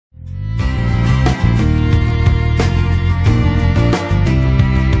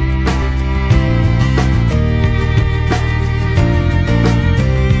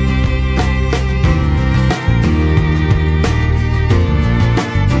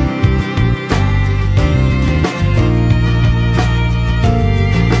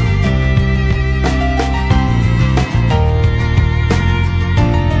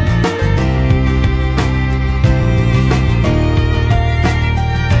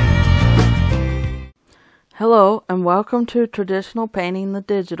Hello and welcome to Traditional Painting the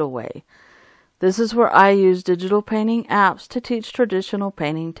Digital Way. This is where I use digital painting apps to teach traditional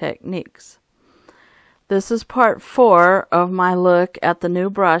painting techniques. This is part 4 of my look at the new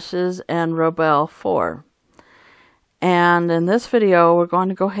brushes in Rebelle 4. And in this video we're going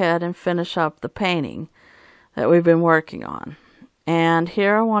to go ahead and finish up the painting that we've been working on. And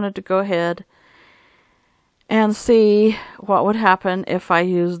here I wanted to go ahead and see what would happen if I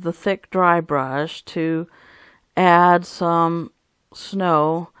use the thick dry brush to add some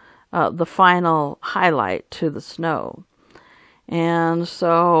snow, the final highlight to the snow. And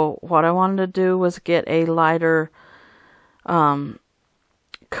so what I wanted to do was get a lighter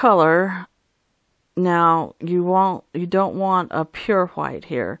color. Now you don't want a pure white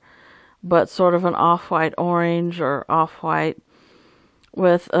here, but sort of an off-white orange or off-white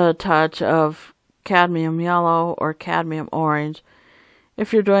with a touch of cadmium yellow or cadmium orange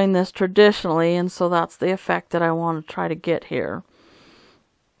if you're doing this traditionally, and so that's the effect that I want to try to get here.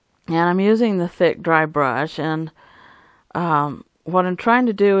 And I'm using the thick dry brush, and what I'm trying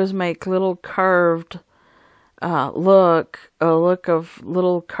to do is make little curved a look of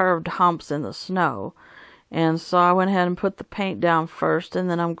little curved humps in the snow. And so I went ahead and put the paint down first, and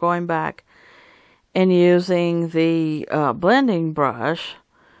then I'm going back and using the blending brush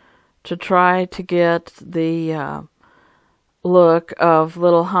to try to get the look of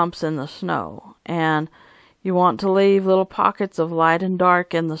little humps in the snow. And you want to leave little pockets of light and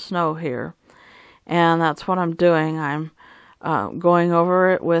dark in the snow here, and that's what I'm doing. I'm going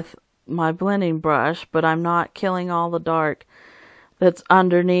over it with my blending brush, but I'm not killing all the dark that's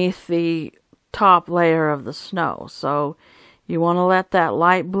underneath the top layer of the snow. So you want to let that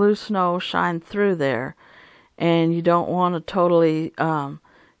light blue snow shine through there, and you don't want to totally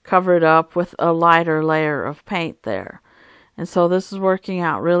cover it up with a lighter layer of paint there. And so this is working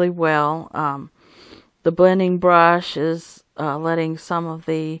out really well. The blending brush is letting some of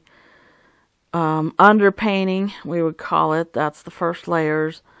the underpainting, we would call it, that's the first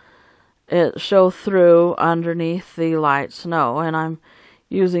layers, it show through underneath the light snow. And I'm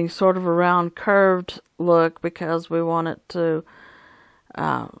using sort of a round curved look because we want it to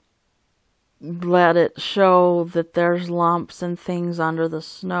let it show that there's lumps and things under the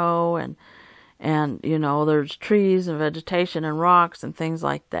snow, and you know, there's trees and vegetation and rocks and things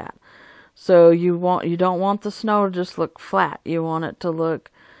like that. So you don't want the snow to just look flat. You want it to look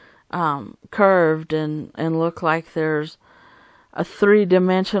curved and look like there's a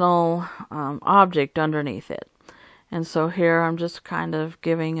three-dimensional object underneath it. And so here I'm just kind of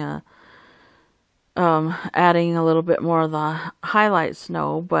giving adding a little bit more of the highlight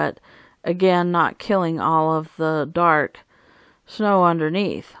snow, but again not killing all of the dark snow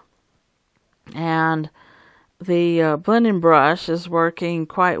underneath. And the blending brush is working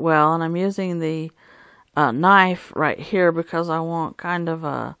quite well, and I'm using the knife right here because I want kind of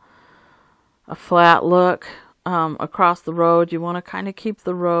a flat look across the road. You want to kind of keep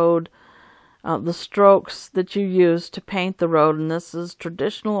the road, the strokes that you use to paint the road, and this is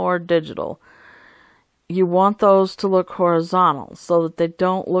traditional or digital, you want those to look horizontal so that they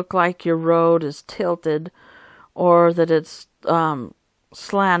don't look like your road is tilted or that it's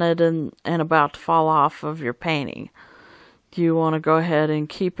slanted and about to fall off of your painting. You want to go ahead and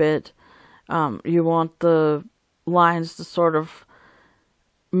keep it, you want the lines to sort of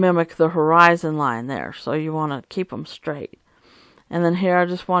mimic the horizon line there, so you want to keep them straight. And then here I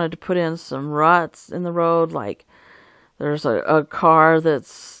just wanted to put in some ruts in the road, like there's a car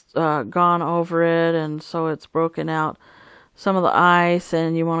that's gone over it, and so it's broken out some of the ice,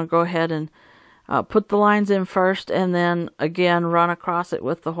 and you want to go ahead and put the lines in first and then again run across it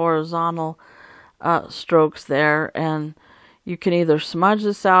with the horizontal strokes there. And you can either smudge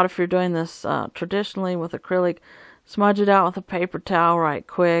this out if you're doing this traditionally with acrylic, smudge it out with a paper towel right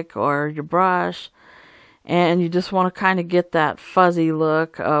quick or your brush, and you just want to kind of get that fuzzy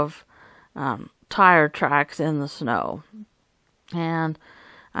look of tire tracks in the snow. And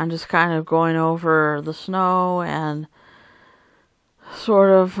I'm just kind of going over the snow and sort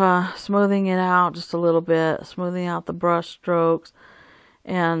of smoothing it out just a little bit, smoothing out the brush strokes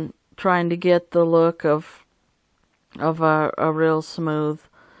and trying to get the look of a real smooth,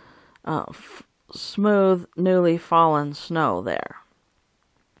 newly fallen snow there.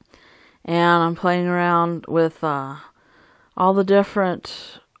 And I'm playing around with all the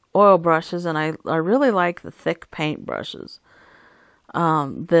different oil brushes, and I really like the thick paint brushes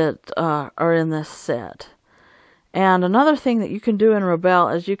that are in this set. And another thing that you can do in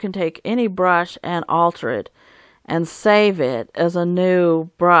Rebelle is you can take any brush and alter it and save it as a new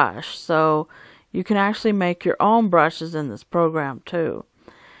brush. So you can actually make your own brushes in this program too.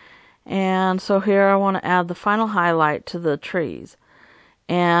 And so here I want to add the final highlight to the trees.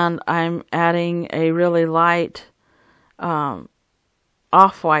 And I'm adding a really light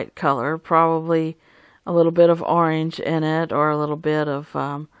off-white color, probably a little bit of orange in it or a little bit of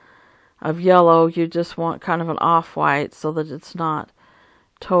yellow. You just want kind of an off-white so that it's not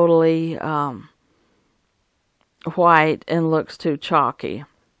totally white and looks too chalky.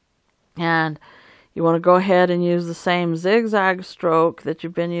 And you want to go ahead and use the same zigzag stroke that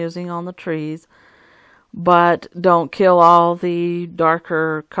you've been using on the trees, but don't kill all the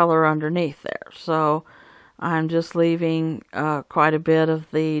darker color underneath there. So I'm just leaving quite a bit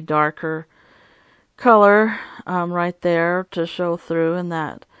of the darker color right there to show through, and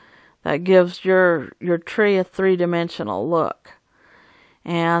that gives your tree a three-dimensional look.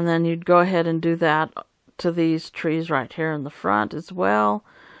 And then you'd go ahead and do that to these trees right here in the front as well.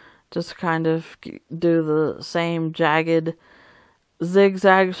 Just kind of do the same jagged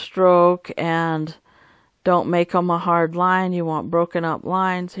zigzag stroke, and don't make them a hard line. You want broken up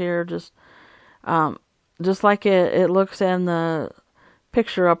lines here, just like it looks in the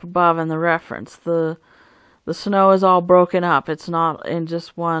picture up above in the reference. The snow is all broken up. It's not in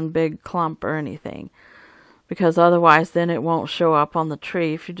just one big clump or anything, because otherwise then it won't show up on the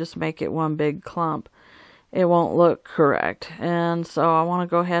tree. If you just make it one big clump, it won't look correct. And so I want to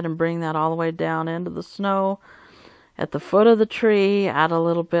go ahead and bring that all the way down into the snow at the foot of the tree, add a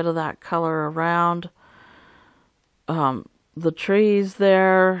little bit of that color around the trees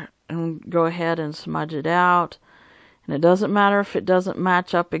there, and go ahead and smudge it out. And it doesn't matter if it doesn't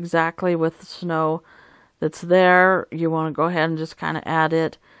match up exactly with the snow that's there. You want to go ahead and just kind of add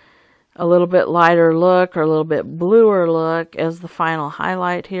it a little bit lighter look or a little bit bluer look as the final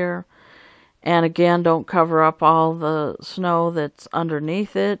highlight here. And again, don't cover up all the snow that's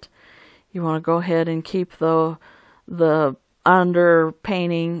underneath it. You want to go ahead and keep the under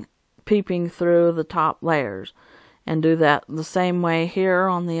painting peeping through the top layers, and do that the same way here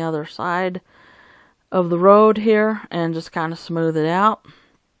on the other side of the road here, and just kind of smooth it out.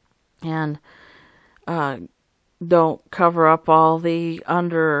 And don't cover up all the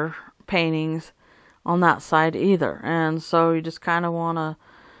under paintings on that side either. And so you just kind of want to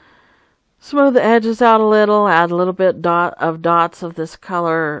smooth the edges out a little, add a little bit of dots of this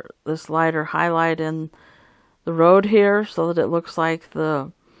color, this lighter highlight in the road here, so that it looks like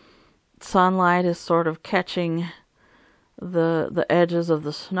the sunlight is sort of catching the edges of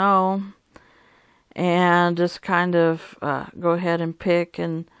the snow. And just kind of go ahead and pick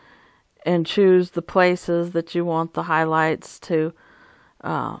and choose the places that you want the highlights to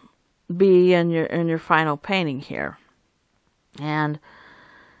be in your final painting here. And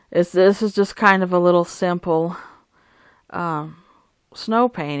this is just kind of a little simple snow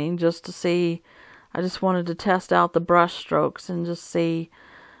painting, just to see. I just wanted to test out the brush strokes and just see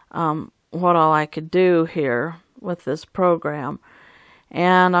what all I could do here with this program.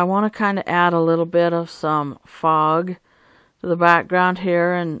 And I want to kind of add a little bit of some fog to the background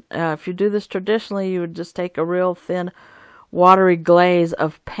here. And if you do this traditionally, you would just take a real thin watery glaze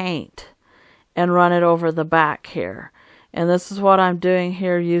of paint and run it over the back here. And this is what I'm doing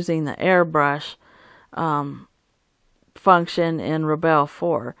here using the airbrush function in Rebelle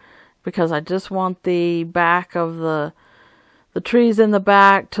 4, because I just want the back of the trees in the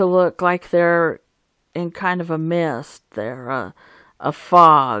back to look like they're in kind of a mist. They're a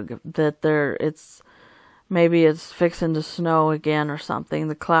fog, that maybe it's fixing to snow again or something.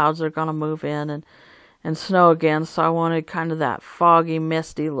 The clouds are going to move in and snow again. So I wanted kind of that foggy,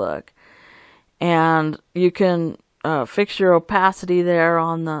 misty look. And you can fix your opacity there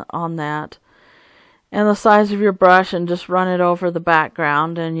on that, and the size of your brush, and just run it over the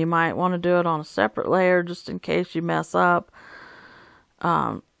background. And you might want to do it on a separate layer just in case you mess up.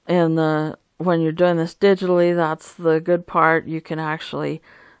 When you're doing this digitally, that's the good part. You can actually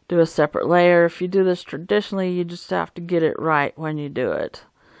do a separate layer. If you do this traditionally, you just have to get it right when you do it.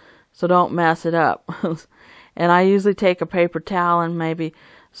 So don't mess it up. And I usually take a paper towel and maybe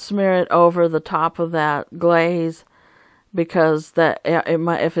smear it over the top of that glaze, because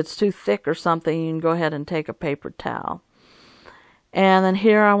if it's too thick or something, you can go ahead and take a paper towel. And then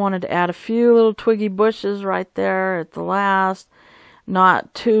here I wanted to add a few little twiggy bushes right there at the last.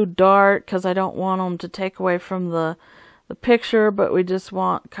 Not too dark, because I don't want them to take away from the picture, but we just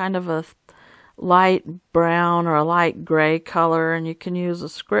want kind of a light brown or a light gray color. And you can use a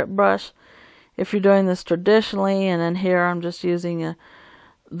script brush if you're doing this traditionally. And then here I'm just using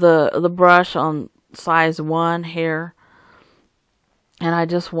the brush on size 1 here, and I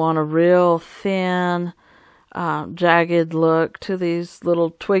just want a real thin jagged look to these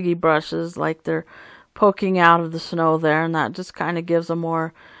little twiggy brushes, like they're poking out of the snow there, and that just kind of gives a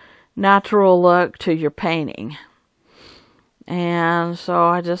more natural look to your painting. And so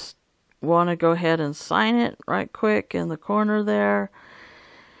I just want to go ahead and sign it right quick in the corner there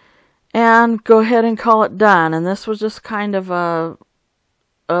and go ahead and call it done. And this was just kind of a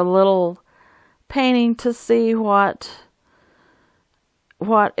little painting to see what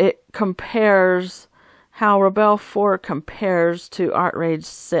it compares, how Rebelle 4 compares to Art Rage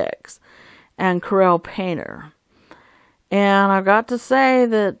 6 and Corel Painter. And I've got to say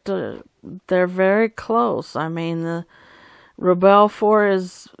that they're very close. I mean, the Rebelle 4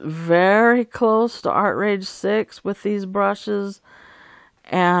 is very close to Art Rage 6 with these brushes,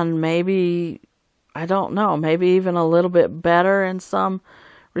 and maybe, I don't know, maybe even a little bit better in some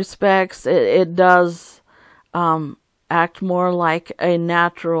respects. It does act more like a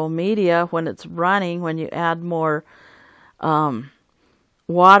natural media when it's running, when you add more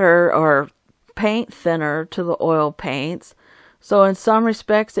water or paint thinner to the oil paints. So in some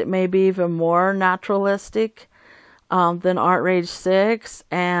respects it may be even more naturalistic than Art Rage 6,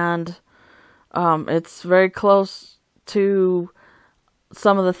 and it's very close to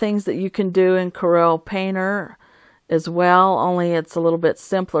some of the things that you can do in Corel Painter as well, only it's a little bit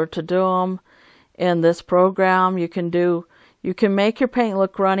simpler to do them in this program. You can make your paint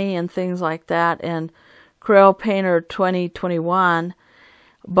look runny and things like that in Corel Painter 2021,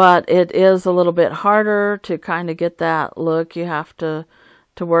 but it is a little bit harder to kind of get that look. You have to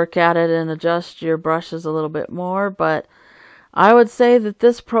work at it and adjust your brushes a little bit more. But I would say that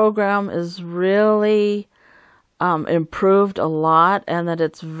this program is really improved a lot, and that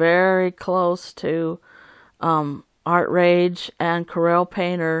it's very close to Art Rage and Corel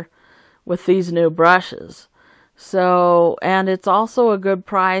Painter with these new brushes. So, and it's also a good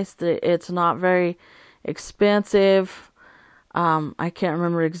price. It's not very expensive. I can't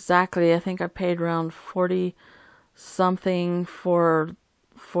remember exactly. I think I paid around 40 something for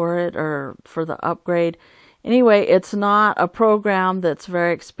it, or for the upgrade. Anyway, it's not a program that's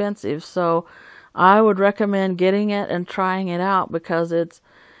very expensive, so I would recommend getting it and trying it out, because it's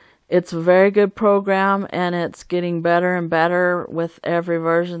a very good program, and it's getting better and better with every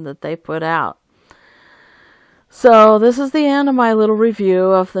version that they put out. So this is the end of my little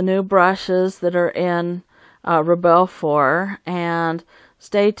review of the new brushes that are in Rebelle 4, and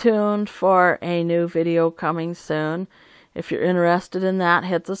stay tuned for a new video coming soon. If you're interested in that,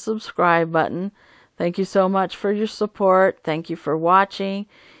 hit the subscribe button. Thank you so much for your support. Thank you for watching.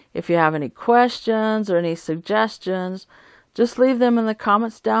 If you have any questions or any suggestions, just leave them in the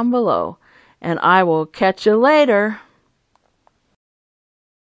comments down below, and I will catch you later.